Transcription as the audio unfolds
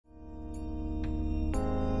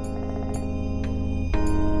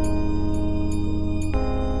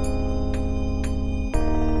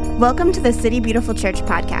Welcome to the City Beautiful Church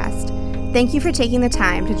podcast. Thank you for taking the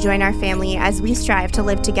time to join our family as we strive to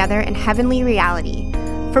live together in heavenly reality.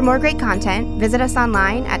 For more great content, visit us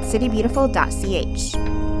online at citybeautiful.ch.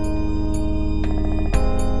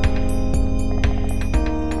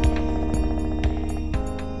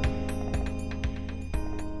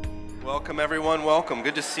 Welcome, everyone. Welcome.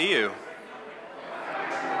 Good to see you.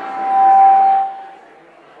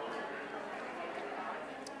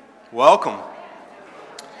 Welcome.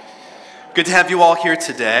 Good to have you all here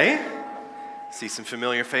today. See some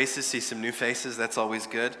familiar faces, see some new faces. That's always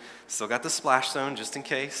good. Still got the splash zone just in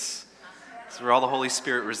case. It's where all the Holy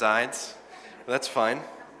Spirit resides. But that's fine.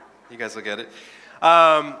 You guys will get it.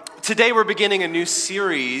 Today we're beginning a new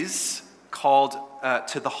series called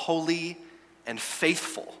To the Holy and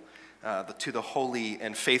Faithful. To the holy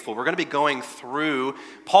and faithful. We're going to be going through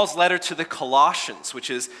Paul's letter to the Colossians, which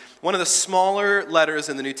is one of the smaller letters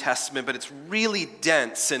in the New Testament, but it's really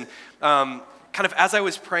dense. And kind of as I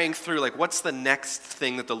was praying through, like, what's the next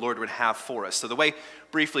thing that the Lord would have for us? So the way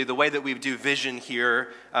that we do vision here,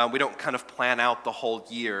 we don't kind of plan out the whole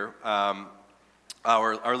year.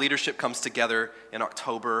 Our leadership comes together in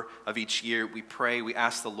October of each year. We pray, we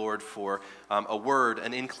ask the Lord for a word,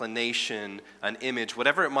 an inclination, an image,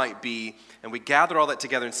 whatever it might be, and we gather all that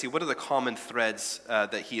together and see what are the common threads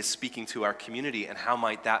that He is speaking to our community and how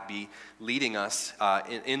might that be leading us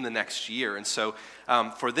in the next year. And so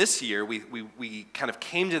for this year, we kind of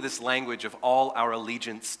came to this language of all our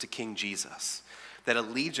allegiance to King Jesus, that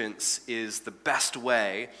allegiance is the best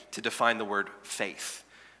way to define the word faith.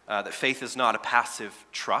 That faith is not a passive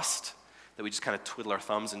trust, that we just kind of twiddle our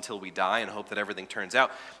thumbs until we die and hope that everything turns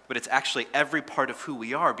out, but it's actually every part of who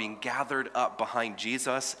we are being gathered up behind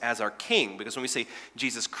Jesus as our King. Because when we say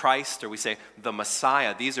Jesus Christ or we say the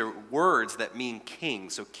Messiah, these are words that mean King,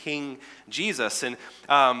 so King Jesus. And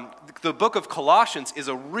the book of Colossians is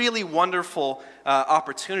a really wonderful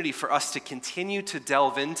opportunity for us to continue to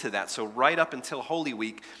delve into that. So right up until Holy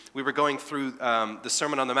Week, we were going through the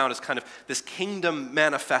Sermon on the Mount as kind of this kingdom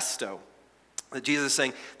manifesto. That Jesus is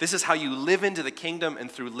saying, this is how you live into the kingdom, and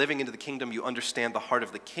through living into the kingdom, you understand the heart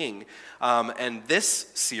of the king. And this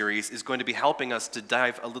series is going to be helping us to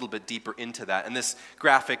dive a little bit deeper into that. And this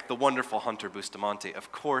graphic, the wonderful Hunter Bustamante,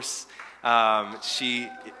 of course, she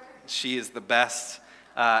is the best.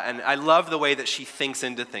 And I love the way that she thinks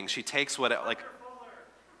into things. She takes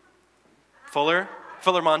Fuller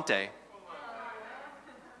Monte.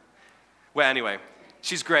 Well, anyway,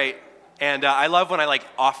 she's great. And I love when I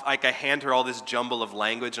hand her all this jumble of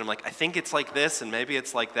language, and I'm like, I think it's like this, and maybe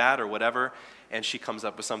it's like that, or whatever, and she comes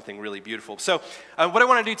up with something really beautiful. So what I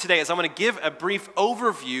want to do today is I'm going to give a brief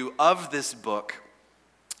overview of this book,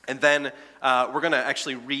 and then we're going to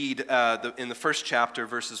actually read in the first chapter,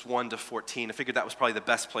 verses 1 to 14. I figured that was probably the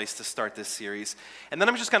best place to start this series. And then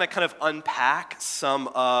I'm just going to kind of unpack some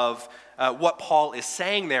of what Paul is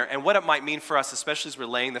saying there and what it might mean for us, especially as we're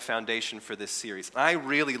laying the foundation for this series. I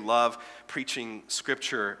really love preaching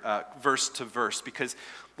scripture verse to verse, because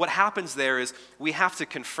what happens there is we have to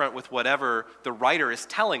confront with whatever the writer is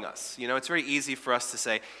telling us. You know, it's very easy for us to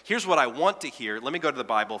say, here's what I want to hear. Let me go to the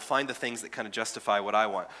Bible, find the things that kind of justify what I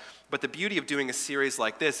want. But the beauty of doing a series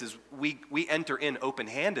like this is we enter in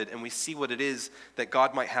open-handed and we see what it is that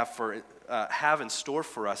God might have in store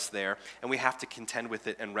for us there, and we have to contend with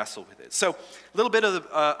it and wrestle with it. So a little bit of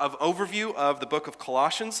overview of the book of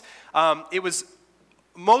Colossians. It was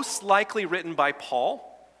most likely written by Paul.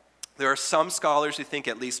 There are some scholars who think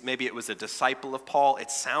at least maybe it was a disciple of Paul. It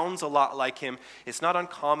sounds a lot like him. It's not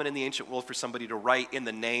uncommon in the ancient world for somebody to write in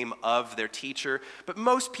the name of their teacher. But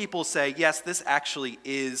most people say, yes, this actually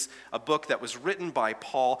is a book that was written by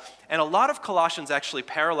Paul. And a lot of Colossians actually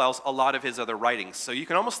parallels a lot of his other writings. So you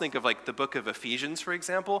can almost think of like the book of Ephesians, for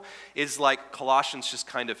example, is like Colossians just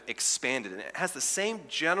kind of expanded. And it has the same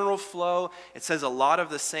general flow. It says a lot of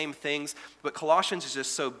the same things. But Colossians is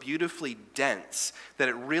just so beautifully dense that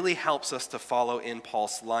it really helps us to follow in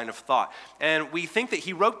Paul's line of thought. And we think that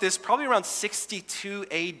he wrote this probably around 62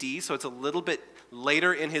 AD, so it's a little bit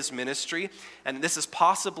later in his ministry. And this is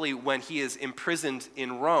possibly when he is imprisoned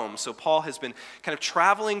in Rome. So Paul has been kind of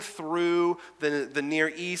traveling through the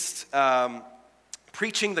Near East,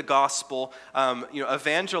 preaching the gospel,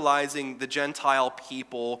 evangelizing the Gentile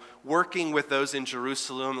people, working with those in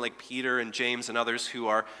Jerusalem like Peter and James and others who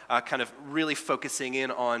are kind of really focusing in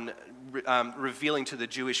on revealing to the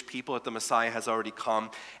Jewish people that the Messiah has already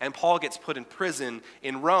come. And Paul gets put in prison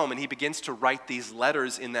in Rome, and he begins to write these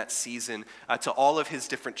letters in that season to all of his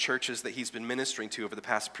different churches that he's been ministering to over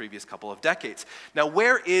the previous couple of decades. Now,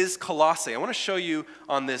 where is Colossae? I want to show you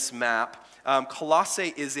on this map.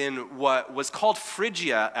 Colossae is in what was called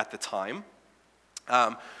Phrygia at the time,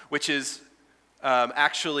 which is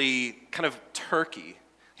actually kind of Turkey.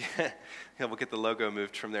 Yeah, we'll get the logo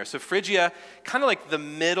moved from there. So Phrygia, kind of like the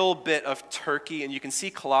middle bit of Turkey, and you can see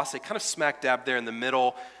Colossae kind of smack dab there in the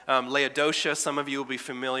middle. Laodicea, some of you will be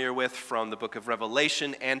familiar with from the book of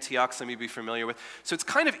Revelation. Antioch, some of you will be familiar with. So it's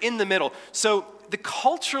kind of in the middle. So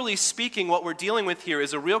culturally speaking, what we're dealing with here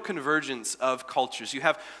is a real convergence of cultures. You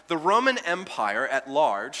have the Roman Empire at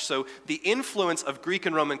large, so the influence of Greek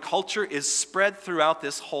and Roman culture is spread throughout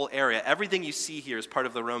this whole area. Everything you see here is part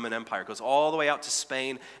of the Roman Empire. It goes all the way out to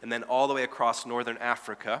Spain and then all the way across northern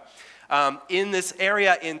Africa. In this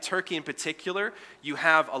area, in Turkey in particular, you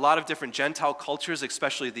have a lot of different Gentile cultures,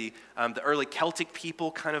 especially the early Celtic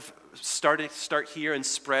people kind of start here and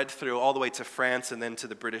spread through all the way to France and then to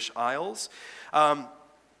the British Isles.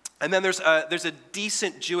 And then there's a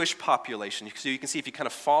decent Jewish population. So you can see if you kind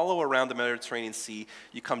of follow around the Mediterranean Sea,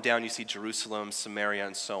 you come down, you see Jerusalem, Samaria,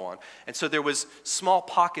 and so on. And so there was small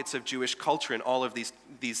pockets of Jewish culture in all of these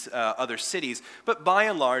other cities, but by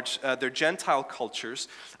and large, they're Gentile cultures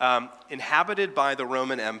inhabited by the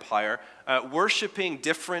Roman Empire, worshiping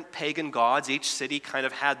different pagan gods. Each city kind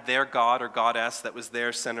of had their god or goddess that was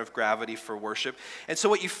their center of gravity for worship. And so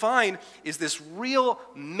what you find is this real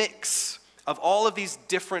mix of all of these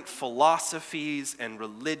different philosophies and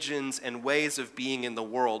religions and ways of being in the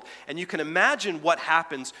world. And you can imagine what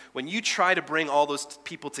happens when you try to bring all those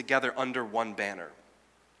people together under one banner.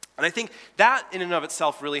 And I think that in and of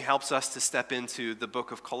itself really helps us to step into the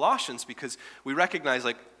book of Colossians, because we recognize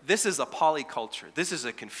this is a polyculture. This is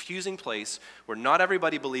a confusing place where not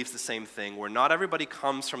everybody believes the same thing, where not everybody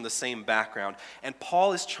comes from the same background. And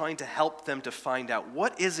Paul is trying to help them to find out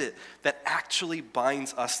what is it that actually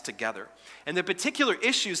binds us together. And the particular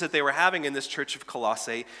issues that they were having in this church of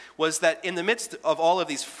Colossae was that in the midst of all of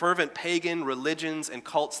these fervent pagan religions and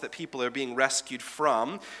cults that people are being rescued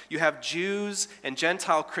from, you have Jews and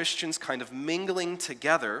Gentile Christians kind of mingling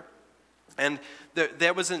together. And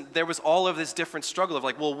there was all of this different struggle of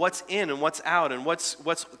what's in and what's out, and what's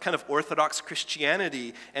kind of Orthodox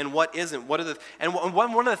Christianity and what isn't. One of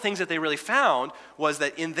the things that they really found was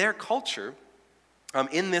that in their culture,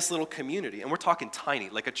 in this little community, and we're talking tiny,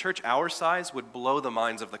 like a church our size would blow the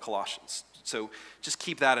minds of the Colossians. So just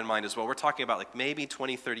keep that in mind as well. We're talking about maybe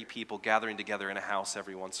 20, 30 people gathering together in a house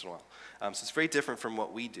every once in a while. So it's very different from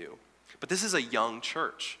what we do. But this is a young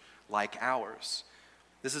church like ours.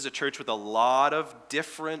 This is a church with a lot of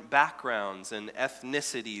different backgrounds and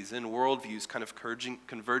ethnicities and worldviews kind of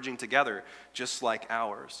converging together, just like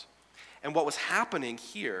ours. And what was happening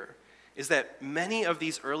here is that many of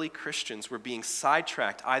these early Christians were being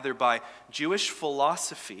sidetracked either by Jewish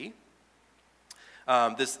philosophy,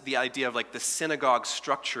 the idea of the synagogue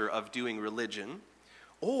structure of doing religion,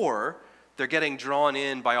 or they're getting drawn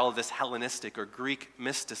in by all of this Hellenistic or Greek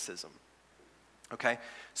mysticism. Okay,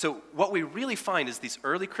 so what we really find is these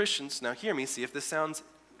early Christians, now hear me, see if this sounds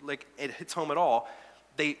like it hits home at all,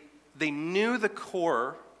 they knew the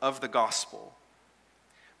core of the gospel,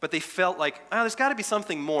 but they felt there's got to be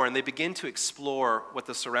something more, and they begin to explore what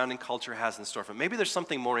the surrounding culture has in store for them. Maybe there's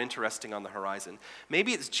something more interesting on the horizon.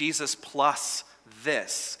 Maybe it's Jesus plus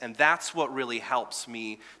this, and that's what really helps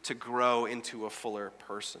me to grow into a fuller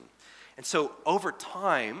person. And so over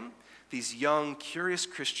time, these young, curious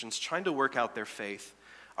Christians trying to work out their faith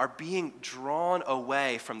are being drawn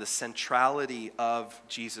away from the centrality of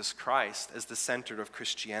Jesus Christ as the center of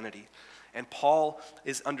Christianity. And Paul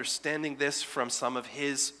is understanding this from some of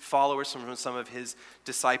his followers, from some of his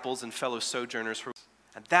disciples and fellow sojourners.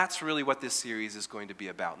 And that's really what this series is going to be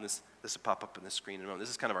about. And this will pop up on the screen in a moment. This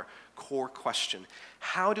is kind of our core question.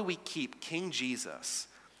 How do we keep King Jesus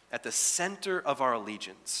at the center of our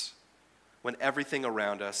allegiance when everything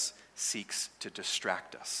around us seeks to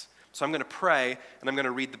distract us? So I'm going to pray, and I'm going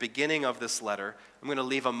to read the beginning of this letter. I'm going to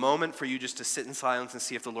leave a moment for you just to sit in silence and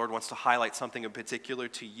see if the Lord wants to highlight something in particular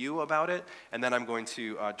to you about it, and then I'm going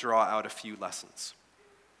to draw out a few lessons.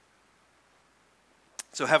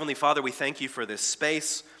 So Heavenly Father, we thank you for this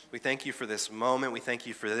space. We thank you for this moment. We thank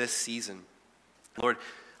you for this season. Lord,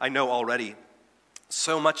 I know already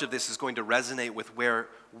so much of this is going to resonate with where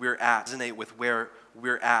we're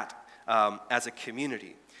at, as a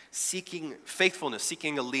community. Seeking faithfulness,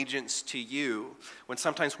 seeking allegiance to you, when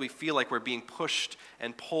sometimes we feel like we're being pushed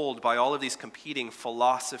and pulled by all of these competing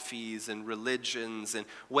philosophies and religions and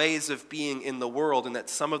ways of being in the world, and that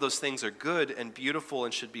some of those things are good and beautiful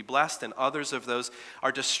and should be blessed, and others of those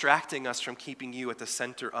are distracting us from keeping you at the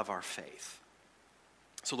center of our faith.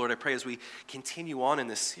 So Lord, I pray as we continue on in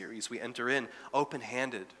this series, we enter in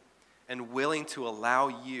open-handed and willing to allow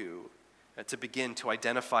you to begin to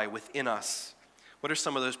identify within us what are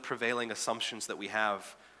some of those prevailing assumptions that we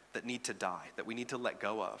have that need to die, that we need to let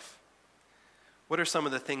go of? What are some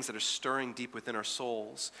of the things that are stirring deep within our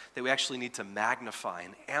souls that we actually need to magnify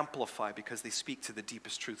and amplify because they speak to the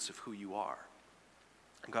deepest truths of who you are?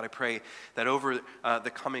 And God, I pray that over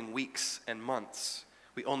the coming weeks and months,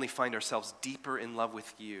 we only find ourselves deeper in love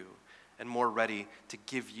with you and more ready to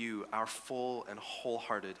give you our full and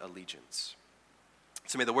wholehearted allegiance.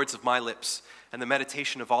 So may the words of my lips and the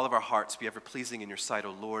meditation of all of our hearts be ever pleasing in your sight,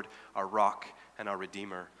 O Lord, our rock and our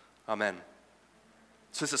Redeemer. Amen.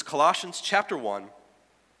 So this is Colossians chapter 1,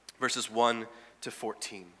 verses 1 to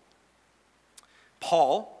 14.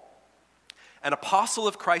 Paul, an apostle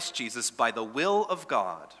of Christ Jesus by the will of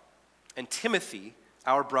God, and Timothy,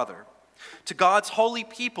 our brother, to God's holy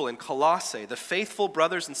people in Colossae, the faithful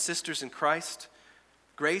brothers and sisters in Christ,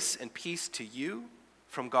 grace and peace to you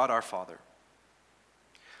from God our Father.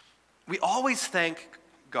 We always thank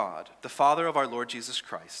God, the Father of our Lord Jesus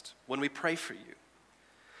Christ, when we pray for you,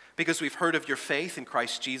 because we've heard of your faith in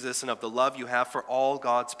Christ Jesus and of the love you have for all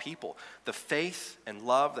God's people, the faith and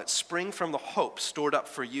love that spring from the hope stored up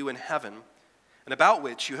for you in heaven, and about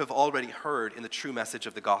which you have already heard in the true message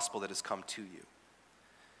of the gospel that has come to you.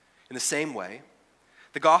 In the same way,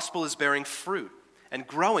 the gospel is bearing fruit and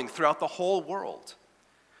growing throughout the whole world,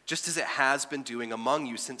 just as it has been doing among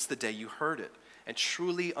you since the day you heard it and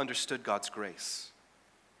truly understood God's grace.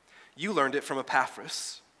 You learned it from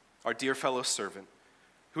Epaphras, our dear fellow servant,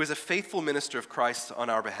 who is a faithful minister of Christ on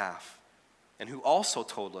our behalf, and who also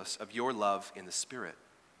told us of your love in the Spirit.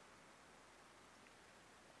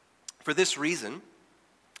 For this reason,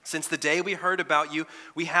 since the day we heard about you,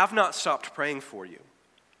 we have not stopped praying for you.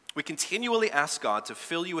 We continually ask God to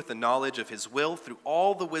fill you with the knowledge of his will through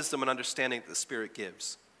all the wisdom and understanding that the Spirit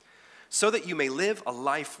gives, so that you may live a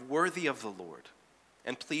life worthy of the Lord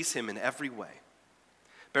and please him in every way,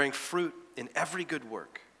 bearing fruit in every good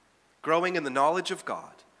work, growing in the knowledge of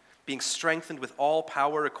God, being strengthened with all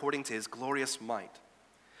power according to his glorious might,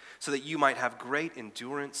 so that you might have great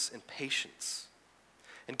endurance and patience,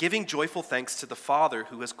 and giving joyful thanks to the Father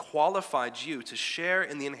who has qualified you to share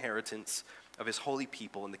in the inheritance of his holy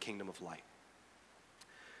people in the kingdom of light.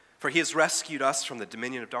 For he has rescued us from the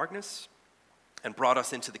dominion of darkness and brought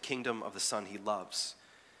us into the kingdom of the Son he loves,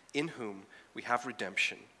 in whom we have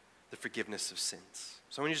redemption, the forgiveness of sins.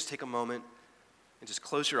 So I want you to just take a moment and just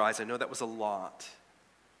close your eyes. I know that was a lot.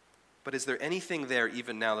 But is there anything there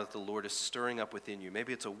even now that the Lord is stirring up within you?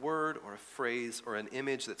 Maybe it's a word or a phrase or an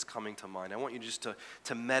image that's coming to mind. I want you just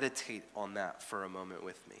to meditate on that for a moment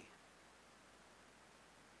with me.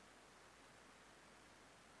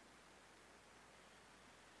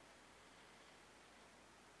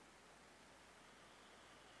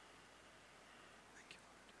 Thank you,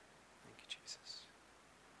 Lord. Thank you, Jesus.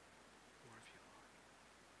 More of you, Lord.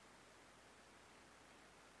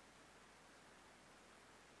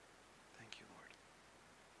 Thank you, Lord.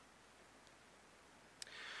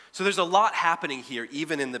 So there's a lot happening here,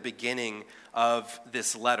 even in the beginning of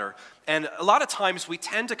this letter. And a lot of times we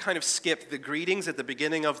tend to kind of skip the greetings at the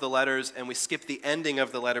beginning of the letters and we skip the ending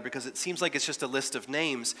of the letter because it seems like it's just a list of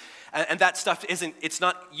names. And that stuff it's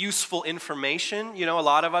not useful information. You know, a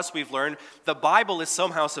lot of us, we've learned the Bible is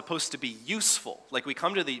somehow supposed to be useful. Like we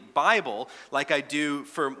come to the Bible like I do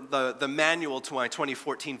for the manual to my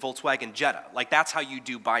 2014 Volkswagen Jetta. Like that's how you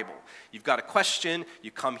do Bible. You've got a question,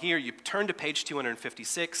 you come here, you turn to page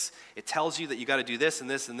 256, it tells you that you got to do this and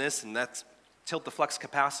this and this, and that's tilt the flux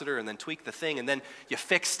capacitor and then tweak the thing, and then you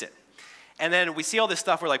fixed it. And then we see all this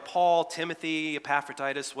stuff where like Paul, Timothy,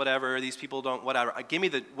 Epaphroditus, whatever, these people don't, whatever. Give me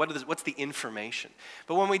what's the information?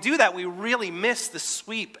 But when we do that, we really miss the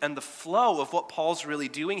sweep and the flow of what Paul's really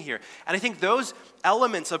doing here. And I think those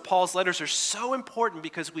elements of Paul's letters are so important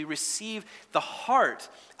because we receive the heart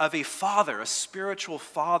of a father, a spiritual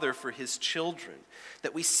father for his children.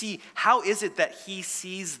 That we see how is it that he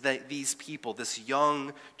sees these people, this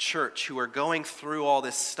young church who are going through all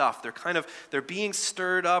this stuff. They're being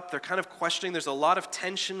stirred up. They're kind of questioning. There's a lot of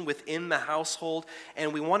tension within the household.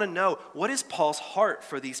 And we want to know, what is Paul's heart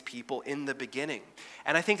for these people in the beginning?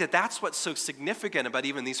 And I think that that's what's so significant about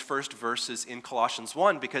even these first verses in Colossians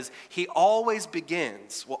 1, because he always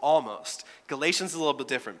begins, well, almost. Galatians is a little bit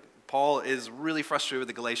different. Paul is really frustrated with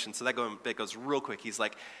the Galatians, so that goes real quick. He's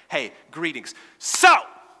like, hey, greetings. So,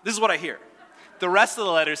 this is what I hear. The rest of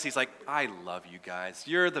the letters, he's like, I love you guys.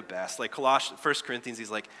 You're the best. Like 1 Corinthians, he's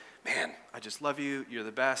like, man, I just love you. You're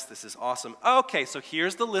the best. This is awesome. Okay, so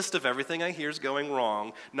here's the list of everything I hear is going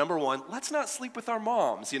wrong. Number 1, let's not sleep with our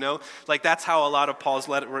moms, you know? Like that's how a lot of Paul's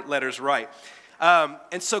letters write.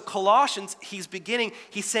 And so Colossians, he's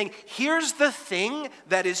saying, here's the thing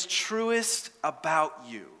that is truest about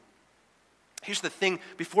you. Here's the thing,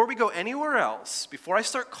 before we go anywhere else, before I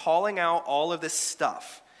start calling out all of this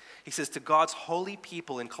stuff, he says to God's holy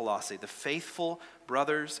people in Colossae, the faithful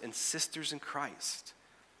brothers and sisters in Christ,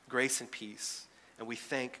 grace and peace, and we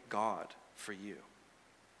thank God for you.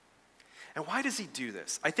 And why does he do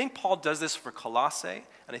this? I think Paul does this for Colossae,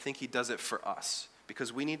 and I think he does it for us,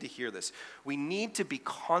 because we need to hear this. We need to be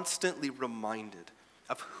constantly reminded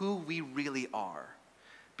of who we really are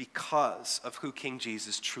because of who King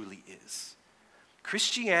Jesus truly is.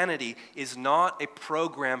 Christianity is not a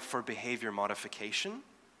program for behavior modification.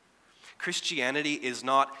 Christianity is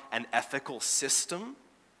not an ethical system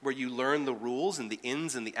where you learn the rules and the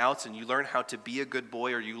ins and the outs and you learn how to be a good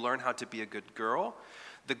boy or you learn how to be a good girl.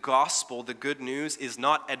 The gospel, the good news, is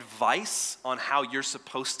not advice on how you're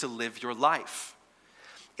supposed to live your life.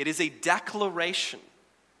 It is a declaration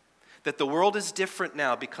that the world is different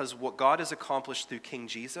now because of what God has accomplished through King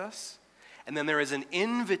Jesus. And then there is an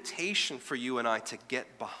invitation for you and I to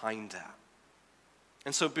get behind that.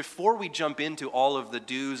 And so before we jump into all of the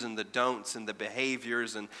do's and the don'ts and the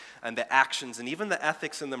behaviors and the actions and even the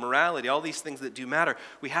ethics and the morality, all these things that do matter,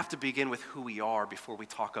 we have to begin with who we are before we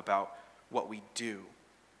talk about what we do.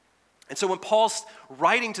 And so when Paul's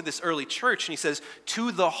writing to this early church and he says,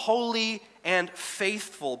 to the holy and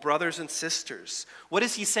faithful brothers and sisters, what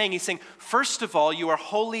is he saying? He's saying, first of all, you are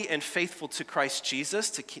holy and faithful to Christ Jesus,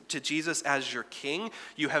 to Jesus as your king.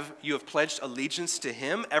 You have pledged allegiance to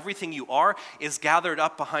him. Everything you are is gathered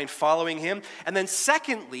up behind following him. And then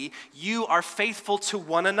secondly, you are faithful to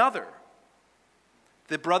one another.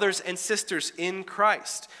 The brothers and sisters in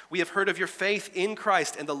Christ. We have heard of your faith in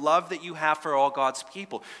Christ and the love that you have for all God's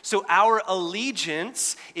people. So our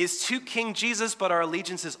allegiance is to King Jesus, but our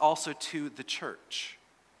allegiance is also to the church.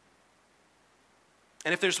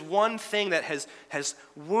 And if there's one thing that has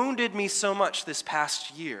wounded me so much this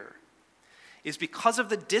past year, is because of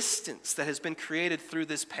the distance that has been created through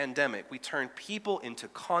this pandemic. We turn people into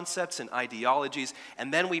concepts and ideologies,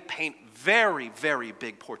 and then we paint very, very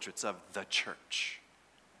big portraits of the church.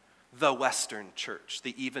 The Western church,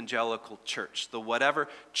 the evangelical church, the whatever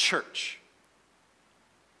church.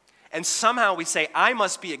 And somehow we say, I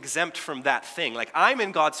must be exempt from that thing. Like I'm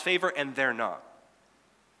in God's favor and they're not.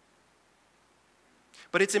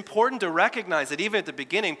 But it's important to recognize that even at the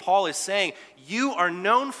beginning, Paul is saying, you are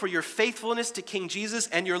known for your faithfulness to King Jesus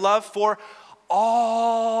and your love for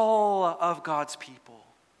all of God's people.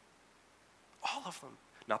 All of them.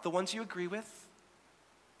 Not the ones you agree with.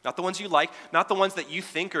 Not the ones you like, not the ones that you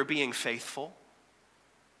think are being faithful.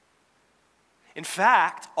 In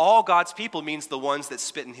fact, all God's people means the ones that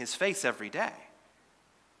spit in his face every day.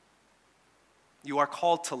 You are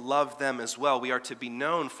called to love them as well. We are to be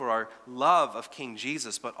known for our love of King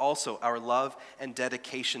Jesus, but also our love and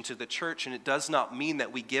dedication to the church. And it does not mean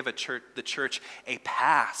that we give the church a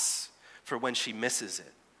pass for when she misses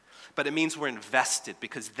it. But it means we're invested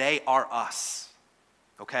because they are us.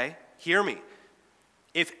 Okay? Hear me.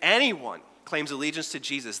 If anyone claims allegiance to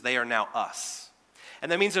Jesus, they are now us.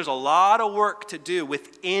 And that means there's a lot of work to do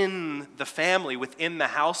within the family, within the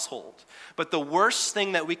household. But the worst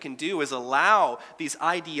thing that we can do is allow these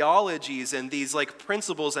ideologies and these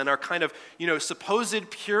principles and our kind of, supposed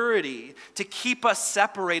purity to keep us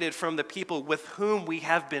separated from the people with whom we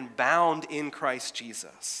have been bound in Christ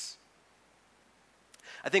Jesus.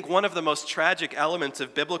 I think one of the most tragic elements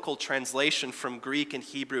of biblical translation from Greek and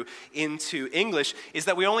Hebrew into English is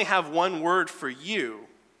that we only have one word for you.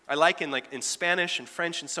 I like in Spanish and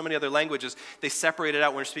French and so many other languages, they separate it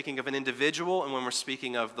out when we're speaking of an individual and when we're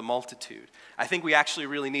speaking of the multitude. I think we actually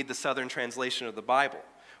really need the Southern translation of the Bible,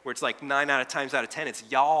 where it's 9 times out of 10, it's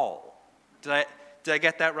y'all. Did I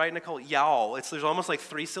get that right, Nicole? Y'all. There's almost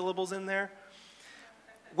 3 syllables in there.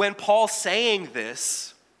 When Paul's saying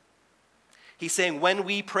this, he's saying, when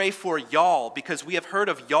we pray for y'all, because we have heard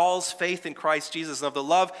of y'all's faith in Christ Jesus and of the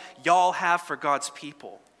love y'all have for God's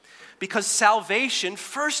people. Because salvation,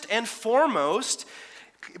 first and foremost,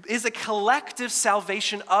 is a collective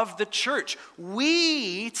salvation of the church.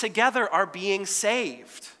 We together are being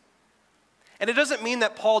saved. And it doesn't mean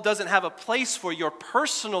that Paul doesn't have a place for your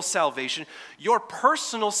personal salvation. Your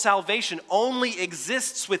personal salvation only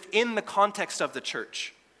exists within the context of the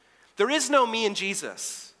church. There is no me and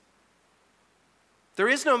Jesus. There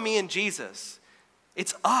is no me and Jesus.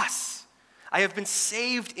 It's us. I have been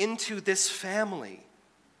saved into this family.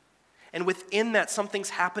 And within that, something's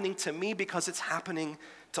happening to me because it's happening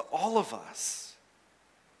to all of us.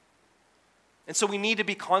 And so we need to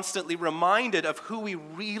be constantly reminded of who we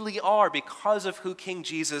really are because of who King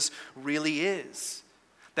Jesus really is.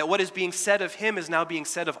 That what is being said of him is now being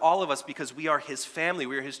said of all of us because we are his family,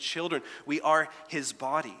 we are his children, we are his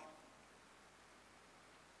body.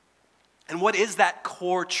 And what is that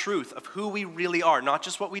core truth of who we really are? Not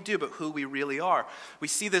just what we do, but who we really are. We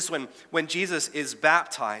see this when Jesus is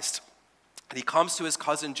baptized. And he comes to his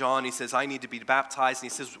cousin John. He says, I need to be baptized.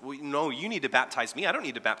 And he says, well, no, you need to baptize me. I don't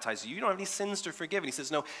need to baptize you. You don't have any sins to forgive. And he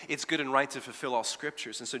says, no, it's good and right to fulfill all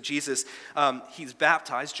scriptures. And so Jesus, he's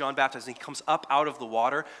baptized, John baptized, and he comes up out of the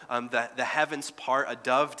water. The heavens part, a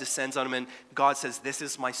dove descends on him, and God says, this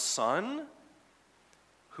is my son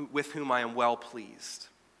with whom I am well pleased.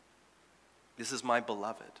 This is my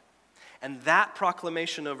beloved. And that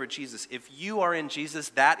proclamation over Jesus, if you are in Jesus,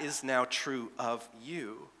 that is now true of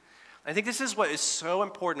you. I think this is what is so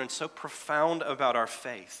important and so profound about our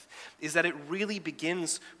faith, is that it really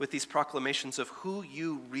begins with these proclamations of who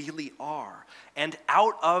you really are. And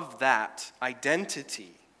out of that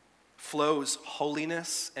identity flows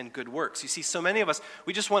holiness and good works. You see, so many of us,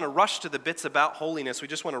 we just want to rush to the bits about holiness. We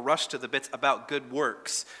just want to rush to the bits about good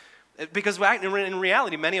works. Because in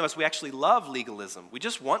reality, many of us, we actually love legalism. We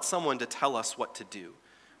just want someone to tell us what to do.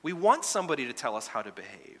 We want somebody to tell us how to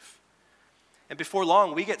behave. And before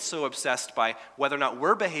long, we get so obsessed by whether or not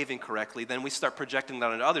we're behaving correctly, then we start projecting that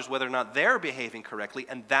onto others, whether or not they're behaving correctly,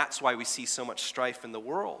 and that's why we see so much strife in the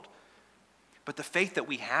world. But the faith that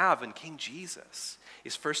we have in King Jesus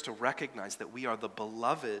is first to recognize that we are the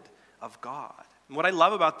beloved of God. And what I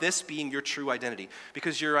love about this being your true identity,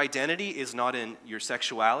 because your identity is not in your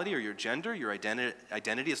sexuality or your gender, your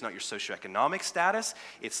identity is not your socioeconomic status,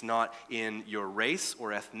 it's not in your race or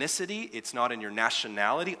ethnicity, it's not in your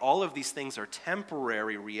nationality. All of these things are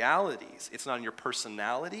temporary realities. It's not in your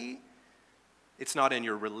personality. It's not in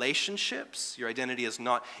your relationships. Your identity is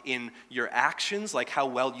not in your actions, like how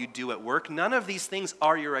well you do at work. None of these things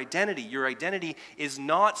are your identity. Your identity is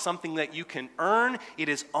not something that you can earn. It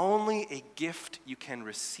is only a gift you can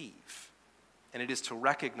receive. And it is to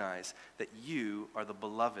recognize that you are the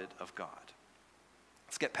beloved of God.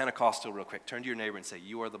 Let's get Pentecostal real quick. Turn to your neighbor and say,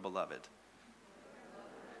 you are the beloved.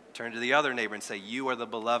 Turn to the other neighbor and say, you are the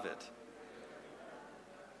beloved.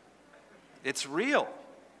 It's real.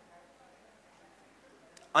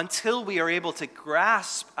 Until we are able to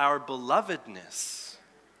grasp our belovedness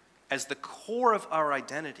as the core of our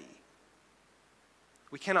identity,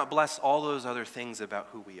 we cannot bless all those other things about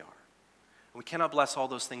who we are. We cannot bless all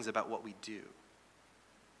those things about what we do.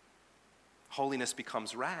 Holiness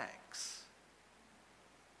becomes rags.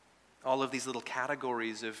 All of these little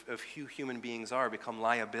categories of who human beings are become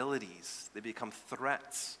liabilities. They become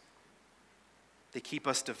threats. They keep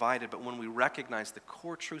us divided, but when we recognize the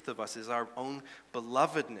core truth of us is our own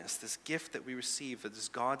belovedness, this gift that we receive, that is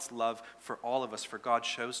God's love for all of us, for God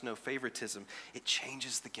shows no favoritism, it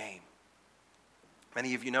changes the game.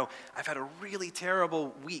 Many of you know, I've had a really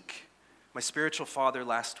terrible week. My spiritual father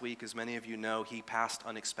last week, as many of you know, he passed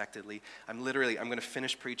unexpectedly. I'm going to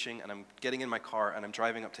finish preaching, and I'm getting in my car, and I'm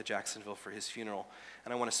driving up to Jacksonville for his funeral,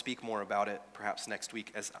 and I want to speak more about it perhaps next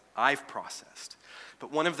week as I've processed.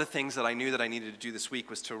 But one of the things that I knew that I needed to do this week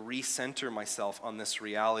was to recenter myself on this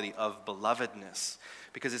reality of belovedness,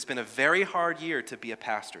 because it's been a very hard year to be a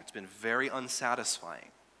pastor. It's been very unsatisfying.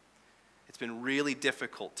 It's been really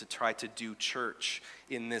difficult to try to do church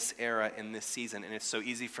in this era, in this season, and it's so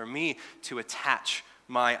easy for me to attach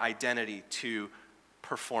my identity to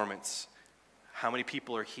performance. How many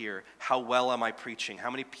people are here? How well am I preaching? How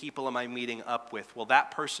many people am I meeting up with? Well,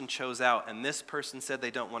 that person chose out, and this person said they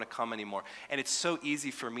don't want to come anymore. And it's so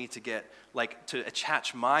easy for me to to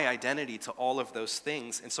attach my identity to all of those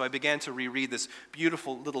things. And so I began to reread this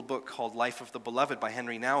beautiful little book called Life of the Beloved by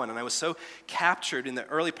Henry Nouwen. And I was so captured in the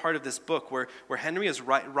early part of this book where Henry is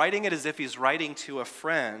writing it as if he's writing to a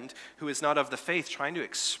friend who is not of the faith, trying to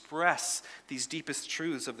express these deepest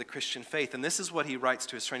truths of the Christian faith. And this is what he writes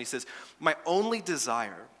to his friend. He says, "My only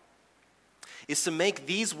desire is to make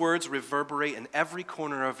these words reverberate in every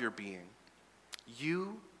corner of your being.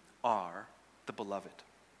 You are the beloved.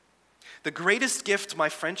 The greatest gift my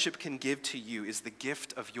friendship can give to you is the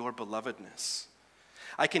gift of your belovedness.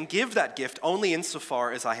 I can give that gift only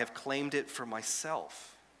insofar as I have claimed it for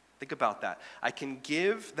myself." Think about that. I can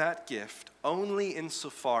give that gift only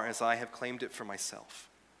insofar as I have claimed it for myself.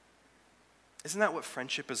 Isn't that what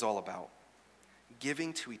friendship is all about?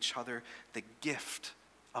 Giving to each other the gift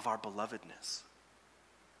of our belovedness.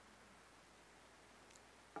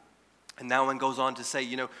 And Nouwen goes on to say,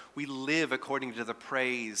 we live according to the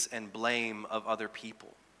praise and blame of other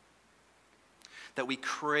people. That we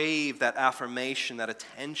crave that affirmation, that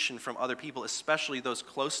attention from other people, especially those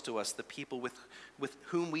close to us, the people with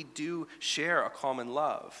whom we do share a common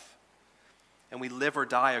love. And we live or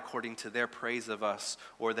die according to their praise of us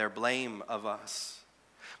or their blame of us.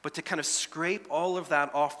 but to kind of scrape all of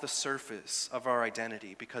that off the surface of our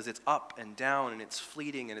identity because it's up and down and it's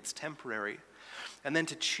fleeting and it's temporary. And then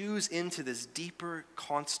to choose into this deeper,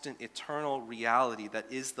 constant, eternal reality that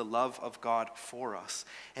is the love of God for us,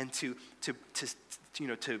 and to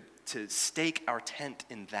stake our tent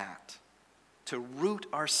in that, to root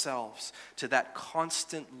ourselves to that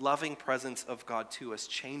constant, loving presence of God to us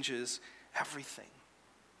changes everything.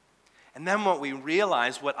 And then what we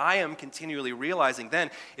realize, what I am continually realizing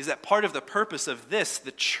then, is that part of the purpose of this,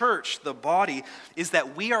 the church, the body, is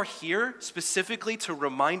that we are here specifically to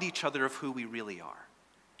remind each other of who we really are.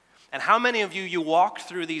 And how many of you walk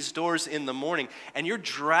through these doors in the morning and you're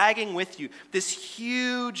dragging with you this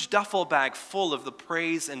huge duffel bag full of the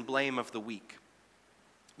praise and blame of the week?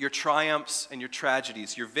 Your triumphs and your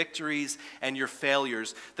tragedies, your victories and your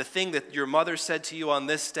failures, the thing that your mother said to you on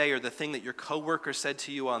this day, or the thing that your coworker said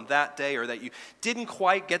to you on that day, or that you didn't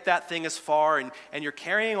quite get that thing as far, and you're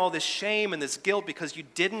carrying all this shame and this guilt because you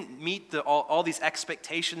didn't meet all these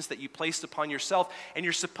expectations that you placed upon yourself, and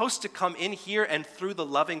you're supposed to come in here and through the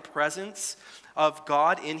loving presence of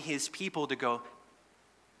God in his people to go,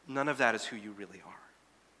 none of that is who you really are.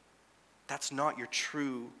 That's not your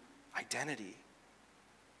true identity.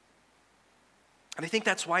 And I think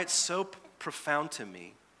that's why it's so profound to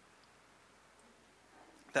me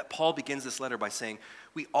that Paul begins this letter by saying,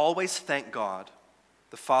 we always thank God,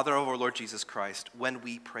 the Father of our Lord Jesus Christ, when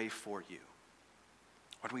we pray for you.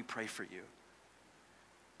 When we pray for you.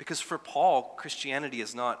 Because for Paul, Christianity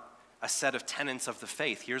is not a set of tenets of the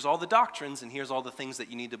faith. Here's all the doctrines, and here's all the things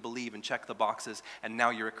that you need to believe, and check the boxes, and now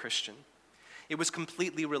you're a Christian. It was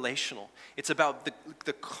completely relational. It's about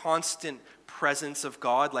the constant presence of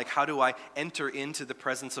God, like how do I enter into the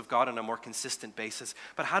presence of God on a more consistent basis,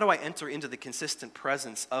 but how do I enter into the consistent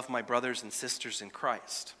presence of my brothers and sisters in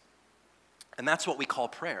Christ? And that's what we call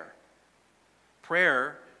prayer.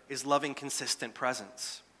 Prayer is loving, consistent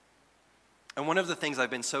presence. And one of the things I've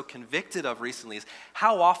been so convicted of recently is,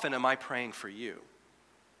 how often am I praying for you?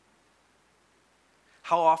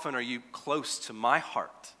 How often are you close to my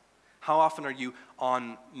heart? How often are you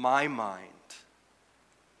on my mind?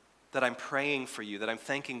 That I'm praying for you, that I'm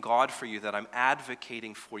thanking God for you, that I'm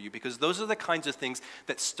advocating for you, because those are the kinds of things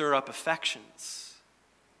that stir up affections.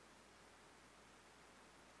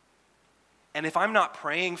 And if I'm not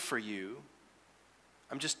praying for you,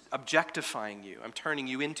 I'm just objectifying you. I'm turning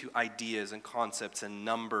you into ideas and concepts and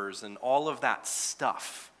numbers and all of that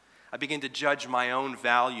stuff. I begin to judge my own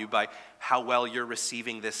value by how well you're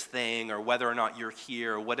receiving this thing, or whether or not you're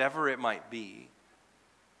here, or whatever it might be.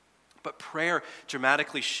 But prayer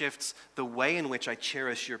dramatically shifts the way in which I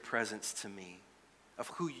cherish your presence to me, of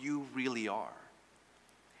who you really are.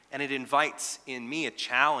 And it invites in me a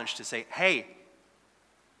challenge to say, hey,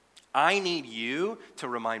 I need you to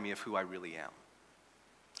remind me of who I really am.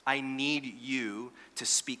 I need you to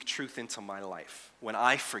speak truth into my life when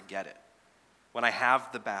I forget it, when I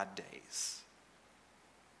have the bad days.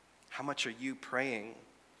 How much are you praying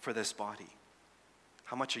for this body?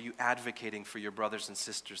 How much are you advocating for your brothers and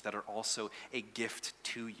sisters that are also a gift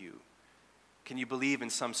to you? Can you believe in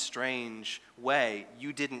some strange way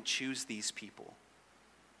you didn't choose these people,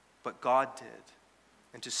 but God did?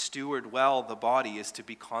 And to steward well the body is to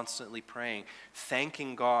be constantly praying,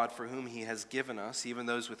 thanking God for whom he has given us, even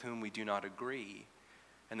those with whom we do not agree.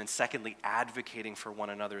 And then secondly, advocating for one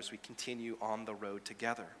another as we continue on the road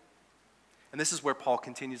together. And this is where Paul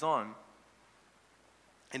continues on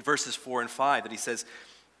in verses 4 and 5, that he says,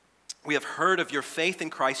 we have heard of your faith in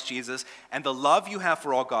Christ Jesus and the love you have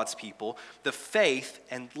for all God's people, the faith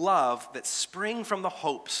and love that spring from the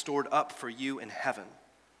hope stored up for you in heaven,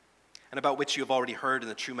 and about which you have already heard in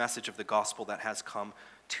the true message of the gospel that has come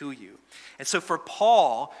to you. And so for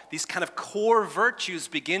Paul, these kind of core virtues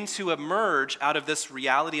begin to emerge out of this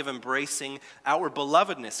reality of embracing our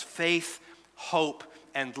belovedness, faith, hope,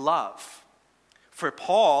 and love. For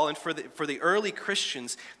Paul and for the early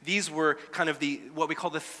Christians, these were kind of what we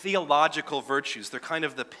call the theological virtues. They're kind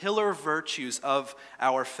of the pillar virtues of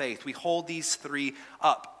our faith. We hold these three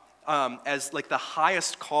up as like the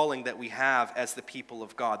highest calling that we have as the people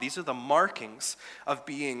of God. These are the markings of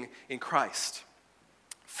being in Christ.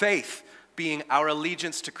 Faith being our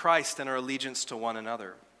allegiance to Christ and our allegiance to one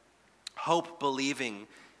another. Hope, believing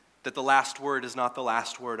that the last word is not the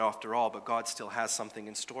last word after all, but God still has something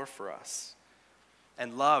in store for us.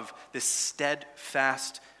 And love, this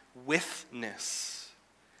steadfast witness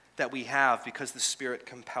that we have because the Spirit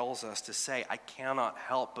compels us to say, I cannot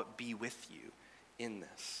help but be with you in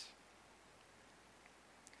this.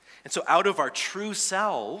 And so out of our true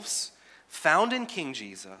selves, found in King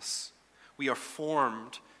Jesus, we are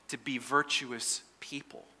formed to be virtuous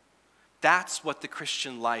people. That's what the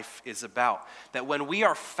Christian life is about. That when we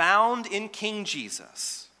are found in King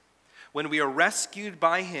Jesus, when we are rescued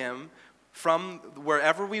by him from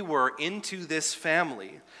wherever we were into this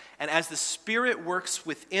family, and as the Spirit works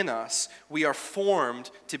within us, we are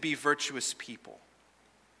formed to be virtuous people.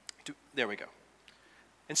 There we go.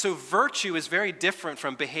 And so virtue is very different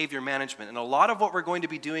from behavior management. And a lot of what we're going to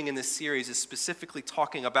be doing in this series is specifically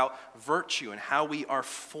talking about virtue and how we are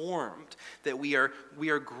formed, that we are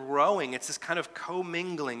growing. It's this kind of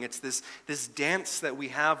commingling. It's this dance that we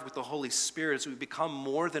have with the Holy Spirit as we become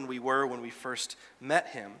more than we were when we first met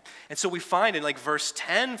him. And so we find in like verse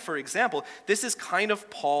 10, for example, this is kind of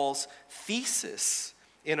Paul's thesis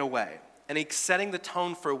in a way. And he's setting the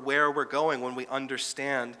tone for where we're going when we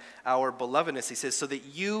understand our belovedness. He says, so that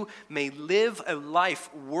you may live a life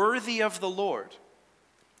worthy of the Lord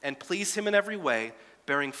and please him in every way,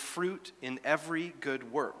 bearing fruit in every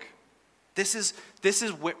good work. This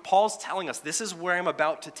is what Paul's telling us. This is where I'm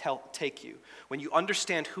about to take you. When you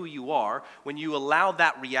understand who you are, when you allow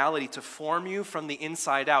that reality to form you from the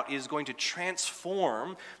inside out, it is going to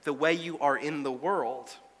transform the way you are in the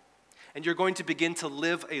world. And you're going to begin to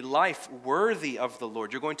live a life worthy of the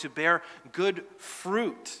Lord. You're going to bear good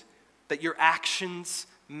fruit, that your actions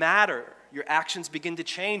matter. Your actions begin to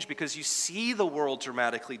change because you see the world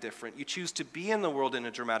dramatically different. You choose to be in the world in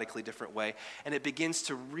a dramatically different way, and it begins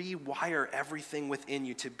to rewire everything within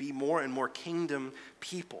you to be more and more kingdom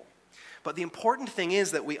people. But the important thing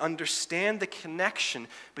is that we understand the connection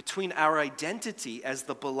between our identity as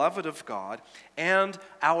the beloved of God and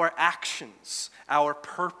our actions, our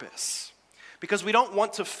purpose. Because we don't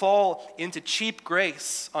want to fall into cheap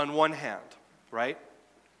grace on one hand, right?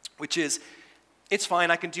 Which is, it's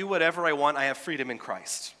fine, I can do whatever I want, I have freedom in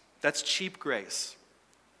Christ. That's cheap grace.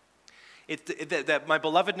 That my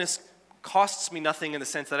belovedness costs me nothing in the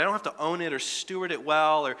sense that I don't have to own it or steward it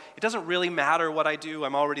well, or it doesn't really matter what I do,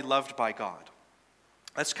 I'm already loved by God.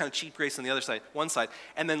 That's kind of cheap grace on the other side, one side.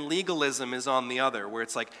 And then legalism is on the other, where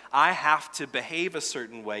it's like, I have to behave a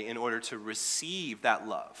certain way in order to receive that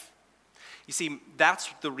love. You see,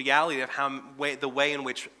 that's the reality of the way in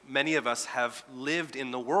which many of us have lived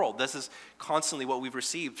in the world. This is constantly what we've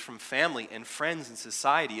received from family and friends and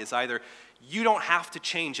society, is either you don't have to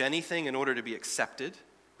change anything in order to be accepted,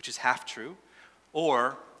 which is half true,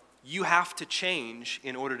 or you have to change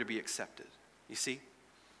in order to be accepted. You see?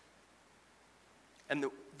 And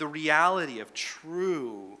the reality of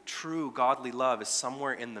true godly love is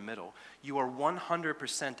somewhere in the middle. You are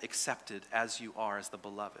 100% accepted as you are as the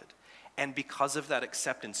beloved. And because of that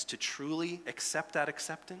acceptance, to truly accept that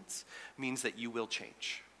acceptance means that you will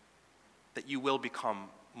change, that you will become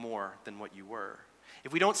more than what you were.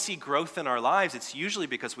 If we don't see growth in our lives, it's usually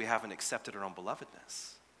because we haven't accepted our own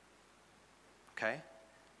belovedness. Okay?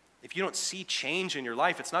 If you don't see change in your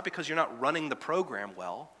life, it's not because you're not running the program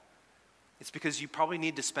well. It's because you probably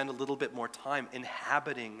need to spend a little bit more time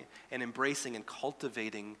inhabiting and embracing and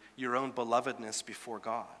cultivating your own belovedness before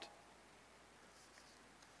God.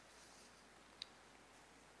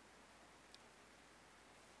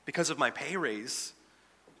 Because of my pay raise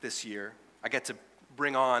this year, I get to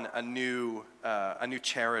bring on a new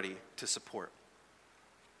charity to support.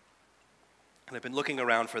 And I've been looking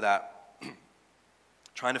around for that,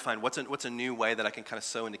 trying to find what's a new way that I can kind of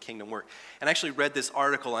sow into kingdom work. And I actually read this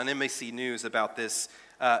article on NBC News about this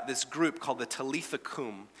group called the Talitha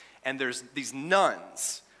Kum. And there's these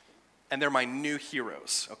nuns, and they're my new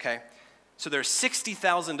heroes, okay? So there's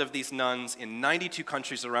 60,000 of these nuns in 92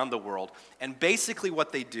 countries around the world. And basically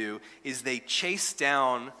what they do is they chase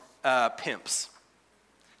down pimps.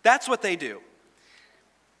 That's what they do.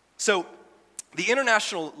 So the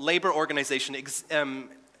International Labor Organization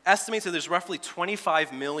estimates that there's roughly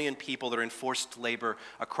 25 million people that are in forced labor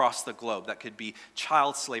across the globe. That could be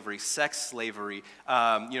child slavery, sex slavery,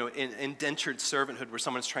 indentured servanthood where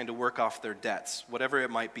someone's trying to work off their debts, whatever it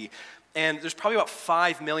might be. And there's probably about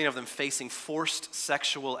 5 million of them facing forced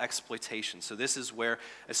sexual exploitation. So this is where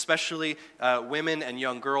especially women and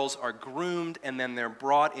young girls are groomed and then they're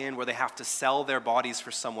brought in where they have to sell their bodies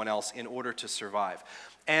for someone else in order to survive.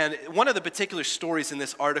 And one of the particular stories in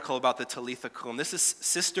this article about the Talitha Kum, this is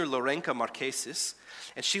Sister Lourenca Marquesis,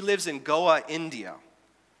 and she lives in Goa, India.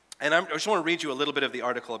 And I just want to read you a little bit of the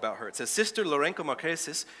article about her. It says, Sister Lourenca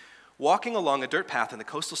Marquesis, walking along a dirt path in the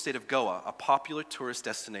coastal state of Goa, a popular tourist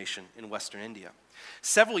destination in western India.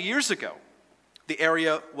 Several years ago, the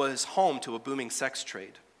area was home to a booming sex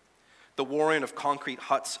trade. The warren of concrete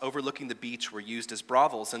huts overlooking the beach were used as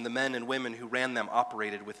brothels, and the men and women who ran them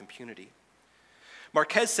operated with impunity.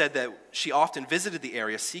 Marquez said that she often visited the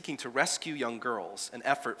area seeking to rescue young girls, an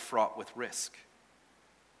effort fraught with risk.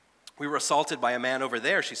 "We were assaulted by a man over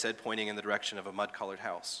there," she said, pointing in the direction of a mud-colored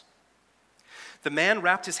house. "The man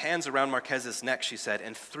wrapped his hands around Marquez's neck," she said,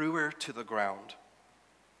 "and threw her to the ground.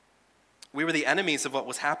 We were the enemies of what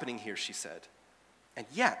was happening here," she said. And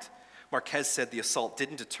yet, Marquez said the assault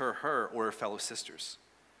didn't deter her or her fellow sisters.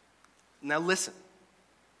 Now listen,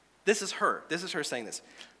 this is her saying this.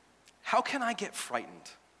 "How can I get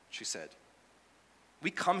frightened?" she said. "We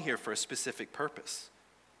come here for a specific purpose,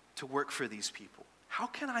 to work for these people. How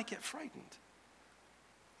can I get frightened?"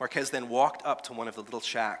 Marquez then walked up to one of the little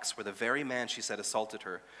shacks where the very man she said assaulted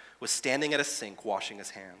her was standing at a sink washing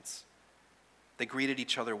his hands. They greeted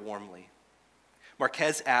each other warmly.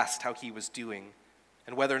 Marquez asked how he was doing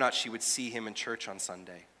and whether or not she would see him in church on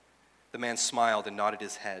Sunday. The man smiled and nodded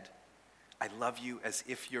his head. "I love you as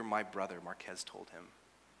if you're my brother," Marquez told him.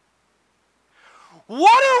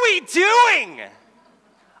 What are we doing?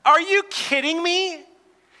 Are you kidding me?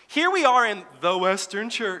 Here we are in the Western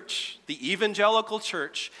Church, the evangelical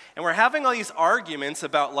church, and we're having all these arguments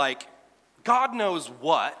about God knows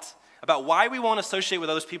what, about why we won't associate with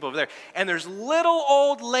those people over there. And there's little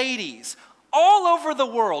old ladies all over the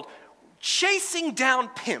world chasing down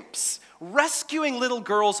pimps, rescuing little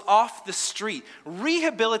girls off the street,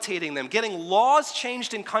 rehabilitating them, getting laws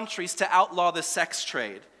changed in countries to outlaw the sex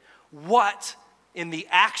trade. What in the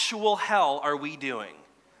actual hell are we doing?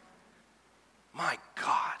 My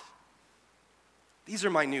God. These are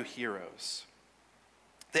my new heroes.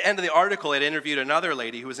 At the end of the article, it interviewed another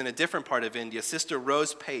lady who was in a different part of India, Sister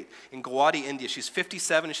Rose Pate in Guwahati, India. She's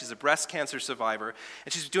 57 and she's a breast cancer survivor,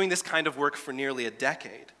 and she's doing this kind of work for nearly a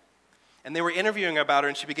decade. And they were interviewing about her,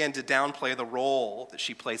 and she began to downplay the role that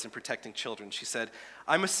she plays in protecting children. She said,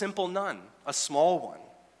 "I'm a simple nun, a small one.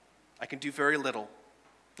 I can do very little,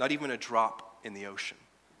 not even a drop in the ocean."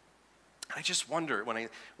 I just wonder when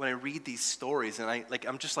I read these stories, and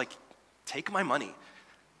I'm just like, take my money.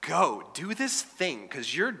 Go, do this thing,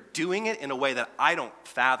 because you're doing it in a way that I don't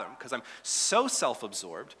fathom, because I'm so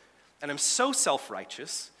self-absorbed, and I'm so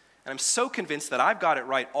self-righteous, and I'm so convinced that I've got it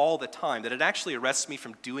right all the time that it actually arrests me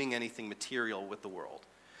from doing anything material with the world.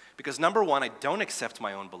 Because number one, I don't accept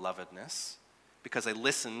my own belovedness, because I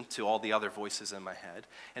listen to all the other voices in my head.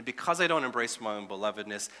 And because I don't embrace my own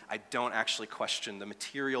belovedness, I don't actually question the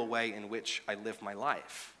material way in which I live my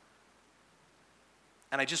life.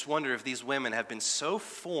 And I just wonder if these women have been so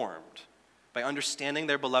formed by understanding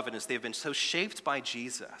their belovedness, they've been so shaped by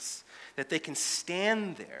Jesus, that they can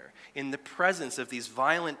stand there in the presence of these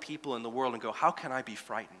violent people in the world and go, "How can I be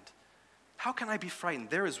frightened? How can I be frightened?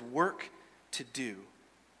 There is work to do."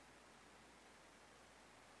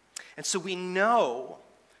 And so we know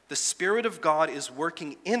the Spirit of God is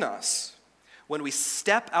working in us when we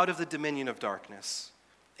step out of the dominion of darkness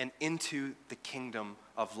and into the kingdom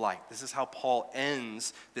of light. This is how Paul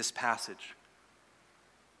ends this passage,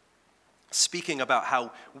 speaking about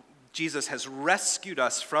how Jesus has rescued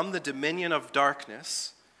us from the dominion of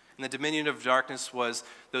darkness. And the dominion of darkness was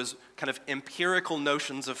those kind of empirical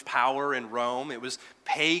notions of power in Rome. It was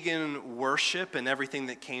pagan worship and everything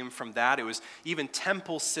that came from that. It was even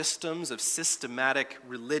temple systems of systematic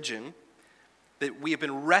religion. That we have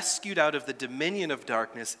been rescued out of the dominion of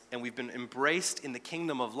darkness and we've been embraced in the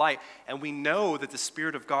kingdom of light. And we know that the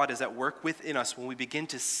Spirit of God is at work within us when we begin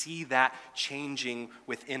to see that changing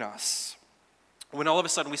within us. When all of a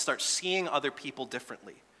sudden we start seeing other people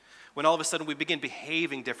differently. When all of a sudden we begin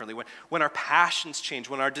behaving differently, when our passions change,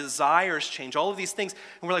 when our desires change, all of these things,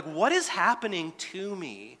 and we're like, what is happening to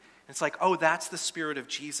me? And it's like, oh, that's the Spirit of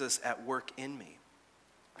Jesus at work in me.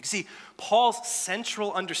 You see, Paul's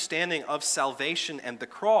central understanding of salvation and the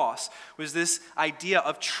cross was this idea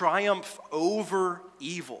of triumph over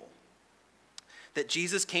evil. That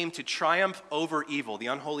Jesus came to triumph over evil, the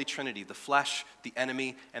unholy trinity, the flesh, the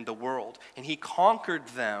enemy, and the world. And he conquered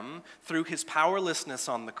them through his powerlessness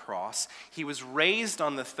on the cross. He was raised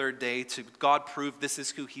on the third day to God prove this is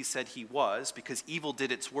who he said he was, because evil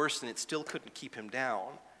did its worst and it still couldn't keep him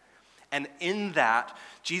down. And in that,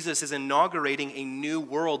 Jesus is inaugurating a new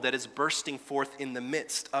world that is bursting forth in the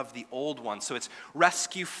midst of the old one. So it's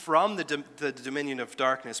rescue from the dominion of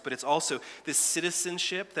darkness, but it's also this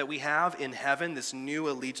citizenship that we have in heaven, this new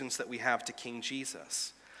allegiance that we have to King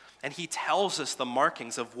Jesus. And he tells us the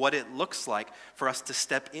markings of what it looks like for us to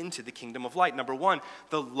step into the kingdom of light. Number one,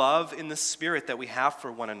 the love in the Spirit that we have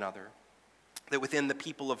for one another. That within the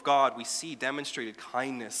people of God we see demonstrated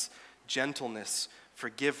kindness, gentleness,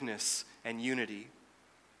 forgiveness, and unity.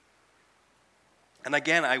 And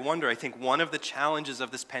again, I wonder, I think one of the challenges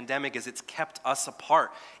of this pandemic is it's kept us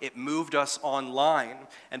apart. It moved us online.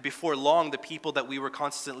 And before long, the people that we were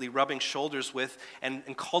constantly rubbing shoulders with and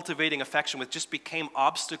cultivating affection with just became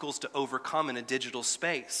obstacles to overcome in a digital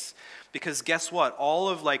space. Because guess what? All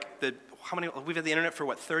of we've had the internet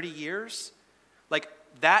for 30 years?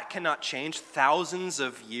 That cannot change thousands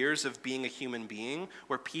of years of being a human being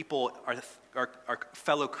where people are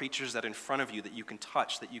fellow creatures that are in front of you that you can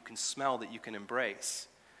touch, that you can smell, that you can embrace.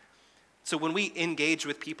 So when we engage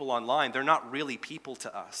with people online, they're not really people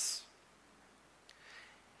to us.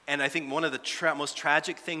 And I think one of the most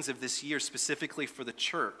tragic things of this year, specifically for the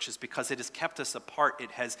church, is because it has kept us apart,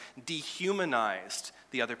 it has dehumanized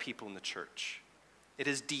the other people in the church. It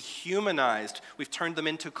has dehumanized. We've turned them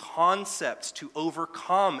into concepts to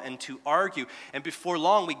overcome and to argue. And before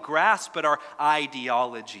long, we grasp at our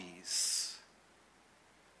ideologies.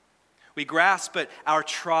 We grasp at our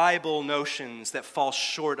tribal notions that fall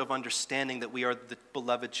short of understanding that we are the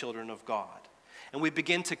beloved children of God. And we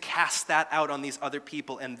begin to cast that out on these other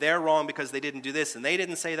people, and they're wrong because they didn't do this, and they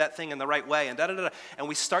didn't say that thing in the right way, and da-da-da-da. And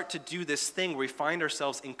we start to do this thing where we find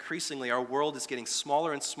ourselves increasingly, our world is getting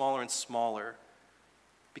smaller and smaller and smaller,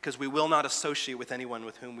 because we will not associate with anyone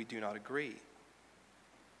with whom we do not agree,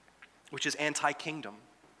 which is anti-kingdom.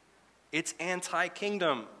 It's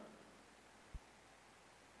anti-kingdom.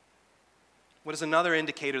 What is another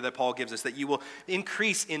indicator that Paul gives us? That you will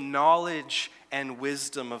increase in knowledge and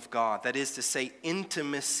wisdom of God. That is to say,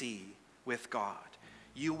 intimacy with God.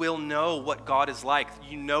 You will know what God is like.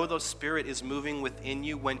 You know the Spirit is moving within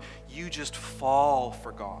you when you just fall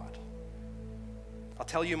for God. I'll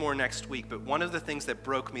tell you more next week, but one of the things that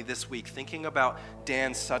broke me this week, thinking about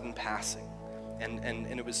Dan's sudden passing, and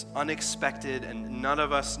it was unexpected, and none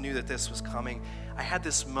of us knew that this was coming, I had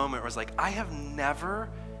this moment where I was like, I have never,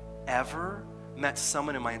 ever met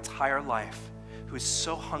someone in my entire life who is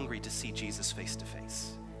so hungry to see Jesus face to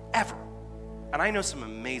face. Ever. And I know some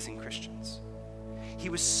amazing Christians. He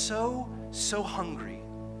was so hungry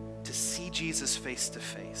to see Jesus face to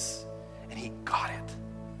face, and he got it.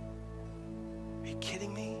 Are you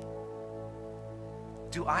kidding me?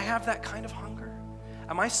 Do I have that kind of hunger?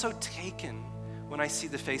 Am I so taken when I see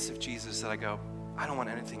the face of Jesus that I go, I don't want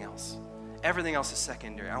anything else. Everything else is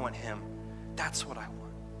secondary. I want him. That's what I want.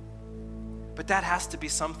 But that has to be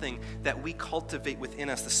something that we cultivate within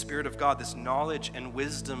us, the Spirit of God, this knowledge and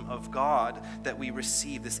wisdom of God that we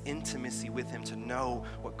receive, this intimacy with him to know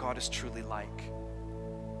what God is truly like.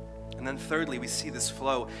 And then thirdly, we see this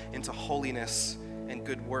flow into holiness and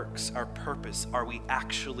good works, our purpose. Are we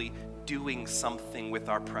actually doing something with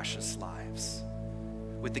our precious lives?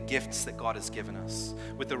 With the gifts that God has given us,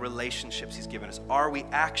 with the relationships he's given us? Are we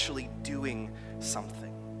actually doing something?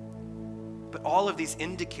 But all of these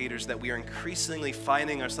indicators that we are increasingly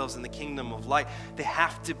finding ourselves in the kingdom of light, they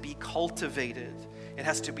have to be cultivated. It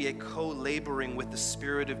has to be a co-laboring with the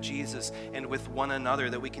Spirit of Jesus and with one another,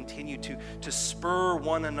 that we continue to spur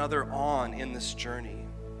one another on in this journey.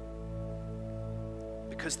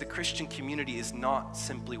 Because the Christian community is not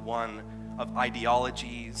simply one of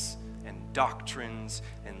ideologies and doctrines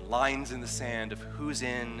and lines in the sand of who's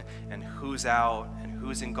in and who's out and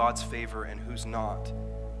who's in God's favor and who's not.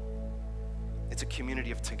 It's a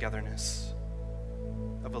community of togetherness,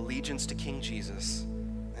 of allegiance to King Jesus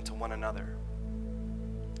and to one another.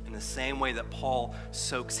 In the same way that Paul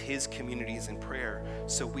soaks his communities in prayer,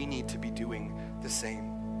 so we need to be doing the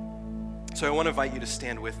same. So I want to invite you to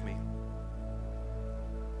stand with me.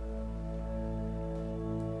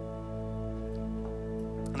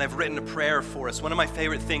 And I've written a prayer for us. One of my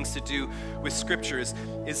favorite things to do with Scripture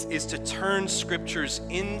is to turn Scriptures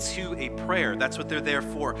into a prayer. That's what they're there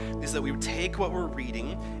for, is that we take what we're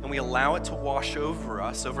reading and we allow it to wash over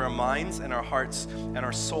us, over our minds and our hearts and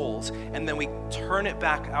our souls, and then we turn it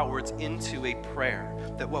back outwards into a prayer.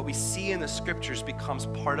 That what we see in the Scriptures becomes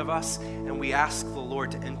part of us, and we ask the Lord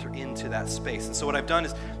to enter into that space. And so what I've done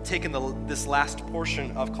is taken this last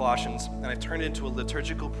portion of Colossians, and I've turned it into a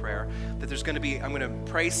liturgical prayer, that there's going to be, I'm going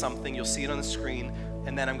to pray something, you'll see it on the screen,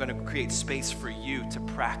 and then I'm going to create space for you to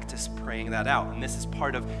practice praying that out. And this is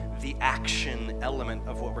part of the action element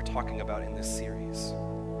of what we're talking about in this series.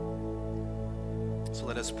 So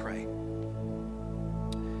let us pray.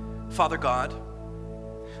 Father God,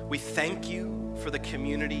 we thank you for the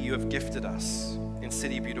community you have gifted us in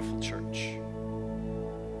City Beautiful Church.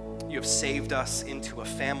 You have saved us into a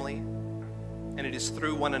family, and it is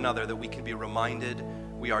through one another that we can be reminded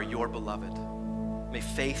we are your beloved. May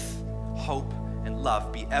faith, hope, and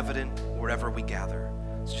love be evident wherever we gather.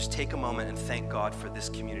 So just take a moment and thank God for this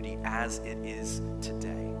community as it is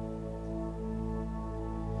today.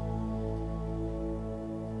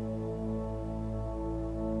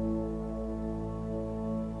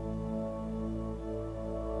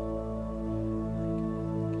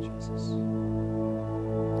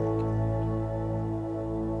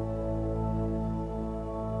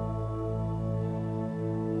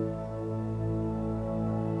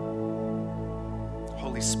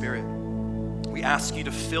 Spirit, we ask you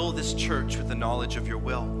to fill this church with the knowledge of your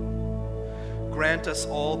will. Grant us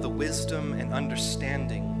all the wisdom and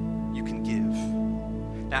understanding you can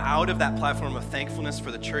give. Now, out of that platform of thankfulness for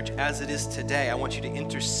the church as it is today, I want you to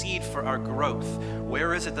intercede for our growth.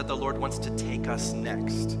 Where is it that the Lord wants to take us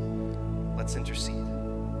next? Let's intercede.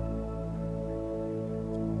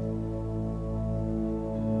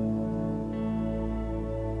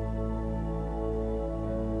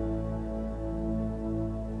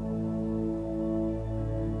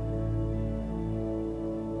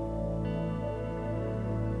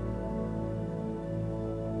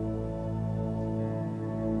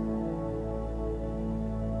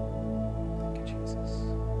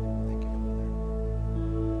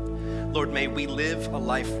 Lord, may we live a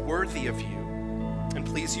life worthy of you and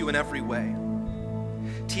please you in every way.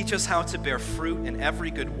 Teach us how to bear fruit in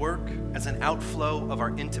every good work as an outflow of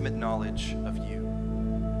our intimate knowledge of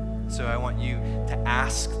you. So I want you to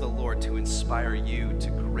ask the Lord to inspire you to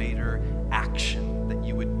greater action, that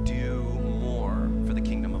you would do more for the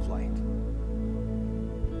kingdom of light.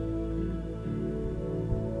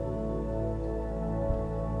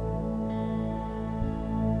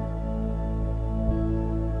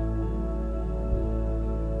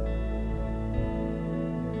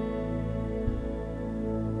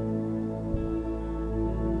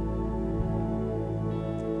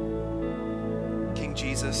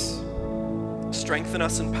 Jesus, strengthen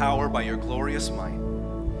us in power by your glorious might,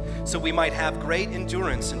 so we might have great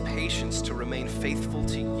endurance and patience to remain faithful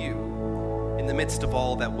to you in the midst of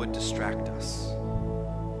all that would distract us.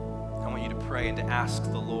 I want you to pray and to ask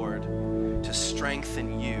the Lord to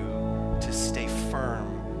strengthen you to stay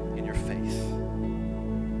firm in your faith.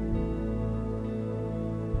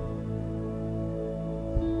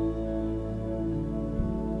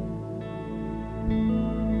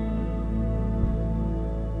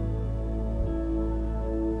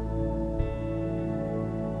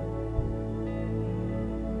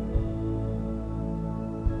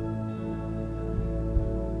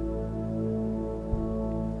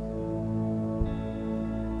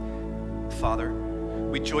 Father,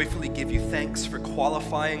 we joyfully give you thanks for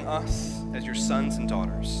qualifying us as your sons and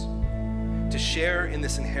daughters to share in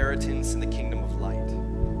this inheritance in the kingdom of light.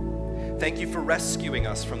 Thank you for rescuing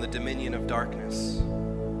us from the dominion of darkness.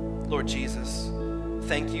 Lord Jesus,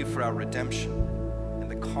 thank you for our redemption and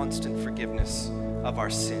the constant forgiveness of our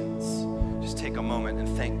sins. Just take a moment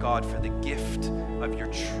and thank God for the gift of your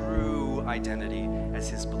true identity as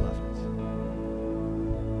his beloved.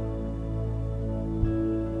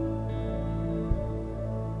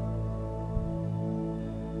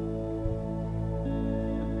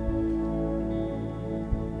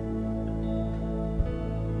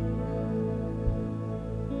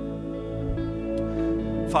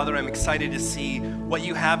 Father, I'm excited to see what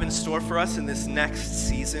you have in store for us in this next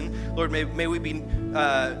season. Lord, may we be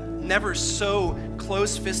never so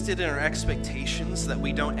close-fisted in our expectations that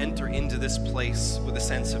we don't enter into this place with a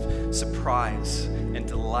sense of surprise and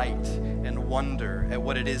delight and wonder at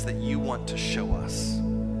what it is that you want to show us.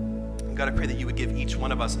 God, I pray that you would give each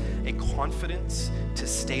one of us a confidence to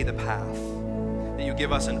stay the path, that you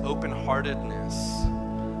give us an open-heartedness,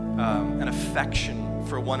 an affection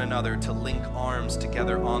for one another, to link arms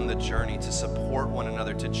together on the journey, to support one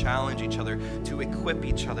another, to challenge each other, to equip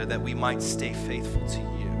each other, that we might stay faithful to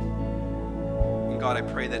you. And God, I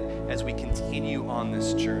pray that as we continue on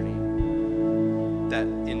this journey, that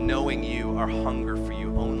in knowing you, our hunger for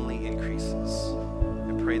you only increases.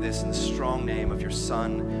 I pray this in the strong name of your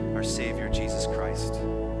Son, our Savior, Jesus Christ.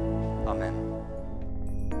 Amen.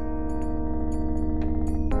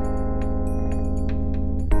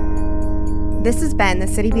 This has been the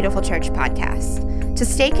City Beautiful Church podcast. To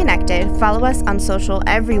stay connected, follow us on social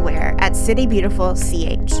everywhere at City Beautiful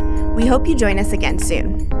CH. We hope you join us again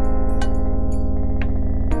soon.